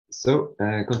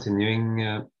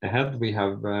Continuing ahead, we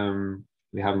have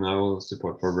now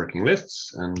support for working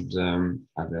lists, and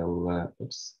I will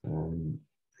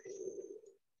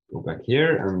go back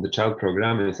here. And the child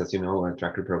program is, as you know, a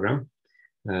tracker program.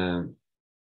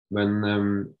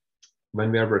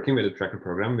 When we are working with a tracker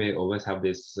program, we always have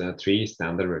these 3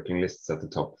 standard working lists at the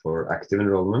top for active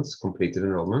enrollments, completed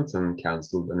enrollments, and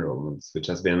cancelled enrollments, which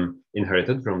has been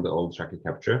inherited from the old tracker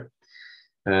capture.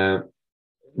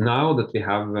 Now that we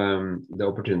have the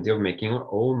opportunity of making our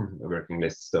own working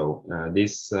lists, though,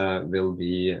 these will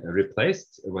be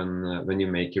replaced when you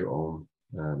make your own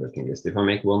working list. If I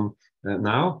make one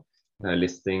now,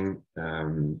 listing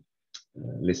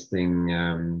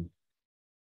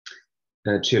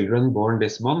children born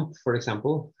this month, for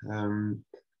example, and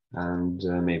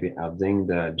maybe adding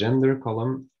the gender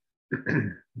column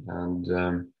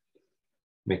and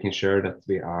making sure that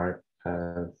we are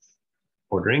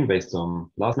ordering based on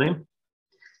last name.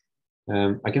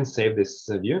 I can save this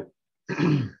view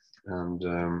and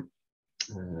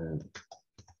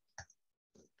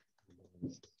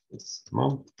this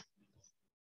month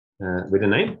with a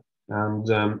name.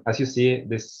 And as you see,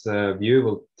 this view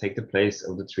will take the place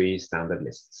of the 3 standard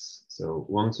lists. So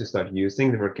once you start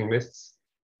using the working lists,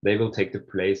 they will take the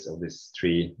place of these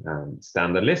 3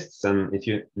 standard lists. And if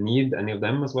you need any of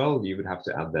them as well, you would have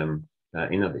to add them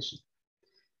in addition.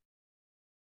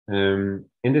 In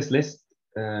this list,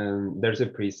 there's a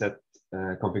preset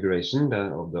configuration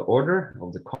of the order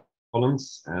of the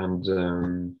columns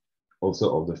and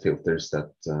also of the filters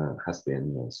that has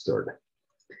been stored.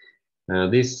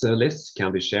 These lists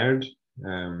can be shared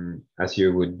as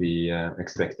you would be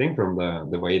expecting from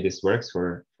the way this works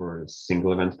for a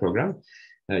single event program.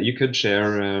 You could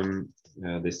share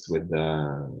this with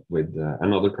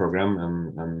another program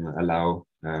and allow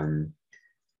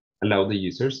the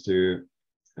users to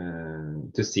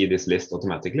see this list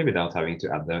automatically without having to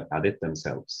add it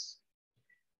themselves.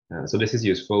 So this is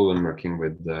useful when working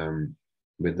with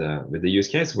the use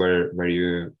case where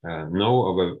you know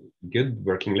of a good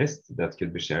working list that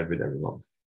could be shared with everyone.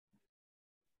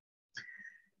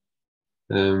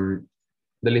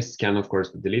 The list can, of course,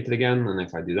 be deleted again, and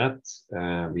if I do that,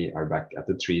 we are back at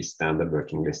the 3 standard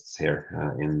working lists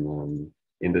here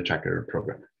in the tracker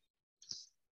program.